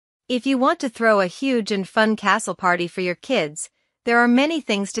If you want to throw a huge and fun castle party for your kids, there are many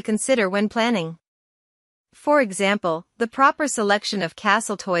things to consider when planning. For example, the proper selection of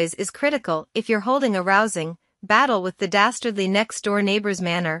castle toys is critical if you're holding a rousing battle with the dastardly next-door neighbor's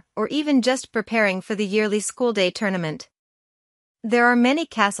manor, or even just preparing for the yearly school day tournament. There are many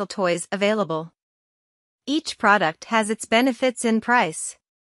castle toys available. Each product has its benefits and price.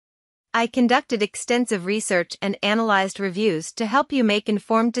 I conducted extensive research and analyzed reviews to help you make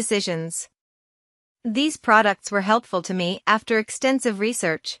informed decisions. These products were helpful to me after extensive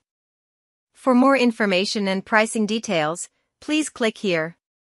research. For more information and pricing details, please click here.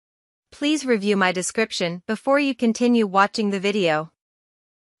 Please review my description before you continue watching the video.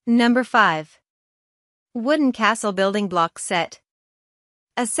 Number 5. Wooden Castle Building Block Set.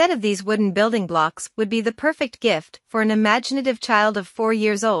 A set of these wooden building blocks would be the perfect gift for an imaginative child of 4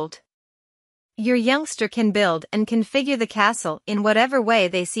 years old. Your youngster can build and configure the castle in whatever way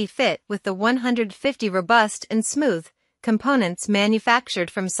they see fit with the 150 robust and smooth components manufactured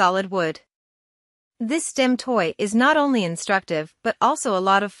from solid wood. This STEM toy is not only instructive but also a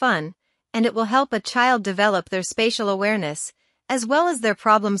lot of fun, and it will help a child develop their spatial awareness, as well as their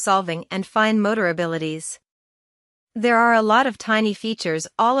problem-solving and fine motor abilities. There are a lot of tiny features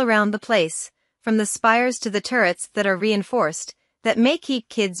all around the place, from the spires to the turrets that are reinforced, that may keep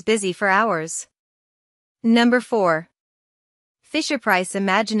kids busy for hours. Number 4. Fisher-Price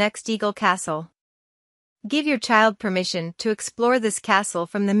Imaginext Eagle Castle. Give your child permission to explore this castle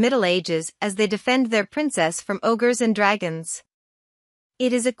from the Middle Ages as they defend their princess from ogres and dragons.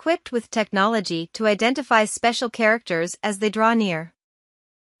 It is equipped with technology to identify special characters as they draw near.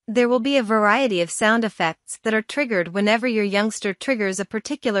 There will be a variety of sound effects that are triggered whenever your youngster triggers a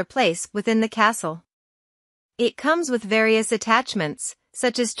particular place within the castle. It comes with various attachments,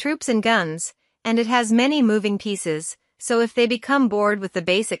 such as troops and guns, and it has many moving pieces, so if they become bored with the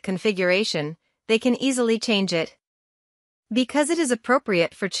basic configuration, they can easily change it. Because it is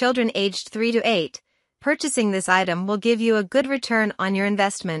appropriate for children aged 3 to 8, purchasing this item will give you a good return on your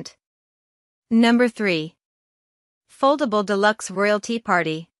investment. Number 3. Foldable Deluxe Royalty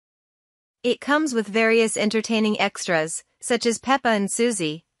Party. It comes with various entertaining extras, such as Peppa and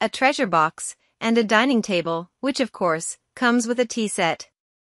Susie, a treasure box, and a dining table, which of course, comes with a tea set.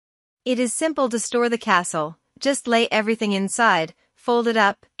 It is simple to store the castle, just lay everything inside, fold it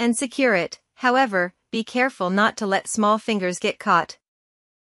up, and secure it. However, be careful not to let small fingers get caught.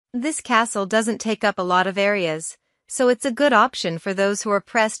 This castle doesn't take up a lot of areas, so it's a good option for those who are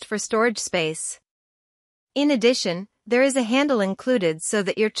pressed for storage space. In addition, there is a handle included so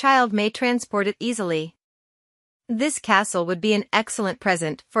that your child may transport it easily. This castle would be an excellent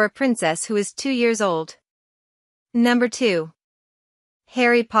present for a princess who is 2 years old. Number 2.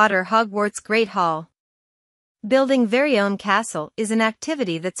 Harry Potter Hogwarts Great Hall. Building very own castle is an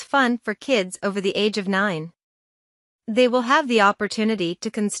activity that's fun for kids over the age of 9. They will have the opportunity to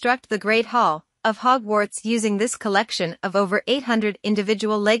construct the Great Hall of Hogwarts using this collection of over 800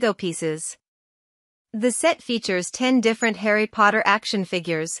 individual Lego pieces. The set features 10 different Harry Potter action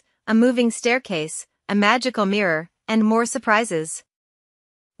figures, a moving staircase, a magical mirror, and more surprises.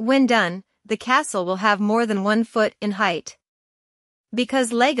 When done, the castle will have more than 1 foot in height.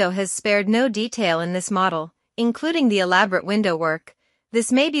 Because Lego has spared no detail in this model, including the elaborate window work,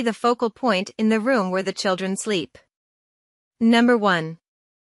 this may be the focal point in the room where the children sleep. Number 1.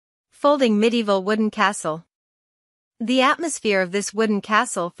 Folding Medieval Wooden Castle. The atmosphere of this wooden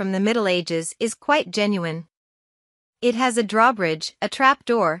castle from the Middle Ages is quite genuine. It has a drawbridge, a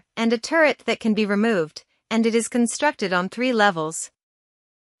trapdoor, and a turret that can be removed, and it is constructed on 3 levels.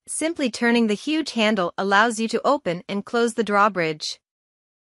 Simply turning the huge handle allows you to open and close the drawbridge.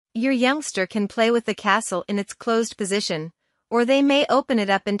 Your youngster can play with the castle in its closed position, or they may open it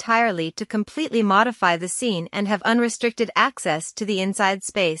up entirely to completely modify the scene and have unrestricted access to the inside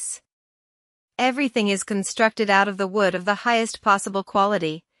space. Everything is constructed out of the wood of the highest possible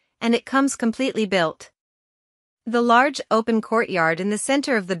quality, and it comes completely built. The large open courtyard in the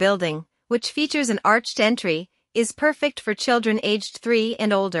center of the building, which features an arched entry, is perfect for children aged 3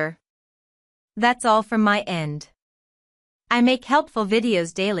 and older. That's all from my end. I make helpful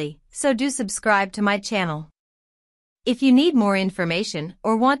videos daily, so do subscribe to my channel. If you need more information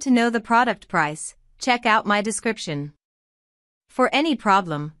or want to know the product price, check out my description. For any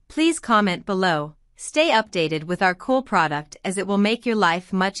problem, please comment below. Stay updated with our cool product as it will make your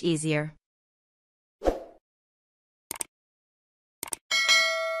life much easier.